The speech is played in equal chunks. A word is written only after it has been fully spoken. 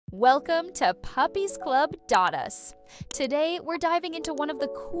Welcome to puppiesclub.us. Today, we're diving into one of the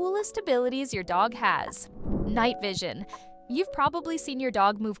coolest abilities your dog has, night vision. You've probably seen your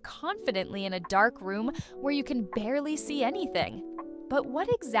dog move confidently in a dark room where you can barely see anything. But what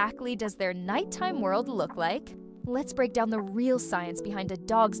exactly does their nighttime world look like? Let's break down the real science behind a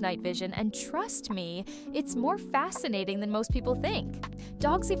dog's night vision, and trust me, it's more fascinating than most people think.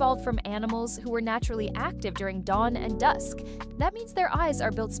 Dogs evolved from animals who were naturally active during dawn and dusk. That means their eyes are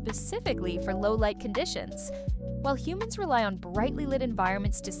built specifically for low-light conditions. While humans rely on brightly lit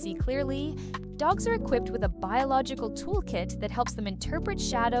environments to see clearly, dogs are equipped with a biological toolkit that helps them interpret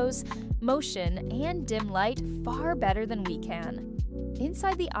shadows, motion, and dim light far better than we can.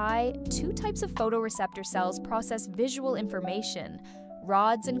 Inside the eye, two types of photoreceptor cells process visual information,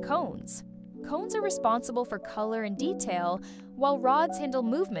 rods and cones. Cones are responsible for color and detail, while rods handle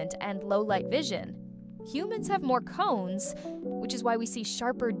movement and low-light vision. Humans have more cones, which is why we see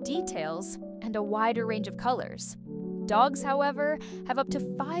sharper details and a wider range of colors. Dogs, however, have up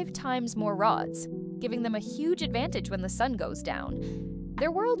to 5 times more rods, giving them a huge advantage when the sun goes down.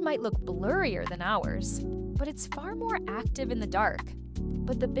 Their world might look blurrier than ours, but it's far more active in the dark.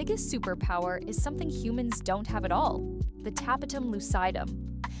 But the biggest superpower is something humans don't have at all, the Tapetum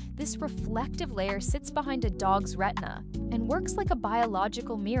lucidum. This reflective layer sits behind a dog's retina and works like a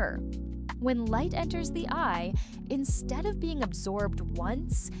biological mirror. When light enters the eye, instead of being absorbed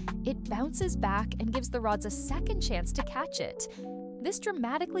once, it bounces back and gives the rods a second chance to catch it. This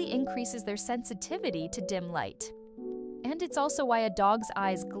dramatically increases their sensitivity to dim light. And it's also why a dog's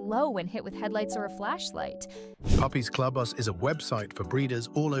eyes glow when hit with headlights or a flashlight. Puppies Club Us is a website for breeders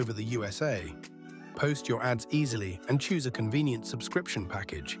all over the USA. Post your ads easily and choose a convenient subscription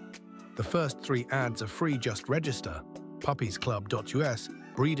package. The first 3 ads are free, just register. puppiesclub.us.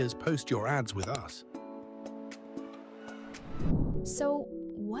 Breeders, post your ads with us. So,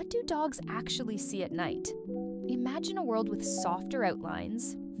 what do dogs actually see at night? Imagine a world with softer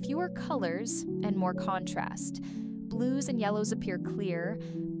outlines, fewer colors, and more contrast. Blues and yellows appear clear,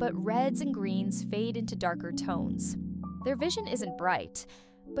 but reds and greens fade into darker tones. Their vision isn't bright,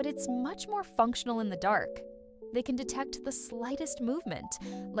 but it's much more functional in the dark. They can detect the slightest movement,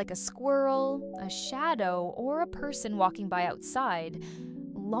 like a squirrel, a shadow, or a person walking by outside,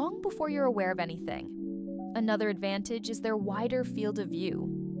 long before you're aware of anything. Another advantage is their wider field of view.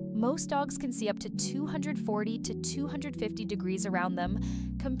 Most dogs can see up to 240 to 250 degrees around them,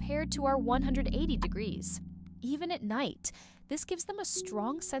 compared to our 180 degrees. Even at night, this gives them a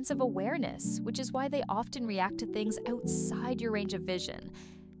strong sense of awareness, which is why they often react to things outside your range of vision.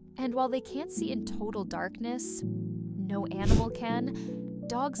 And while they can't see in total darkness, no animal can,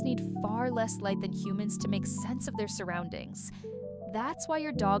 dogs need far less light than humans to make sense of their surroundings. That's why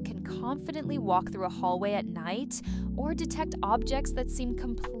your dog can confidently walk through a hallway at night or detect objects that seem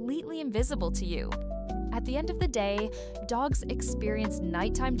completely invisible to you. At the end of the day, dogs experience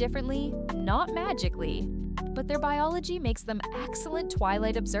nighttime differently, not magically, but their biology makes them excellent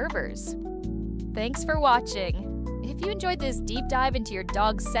twilight observers. Thanks for watching. If you enjoyed this deep dive into your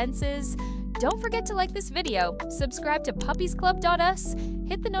dog's senses, don't forget to like this video, subscribe to puppiesclub.us,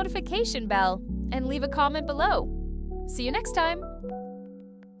 hit the notification bell, and leave a comment below. See you next time!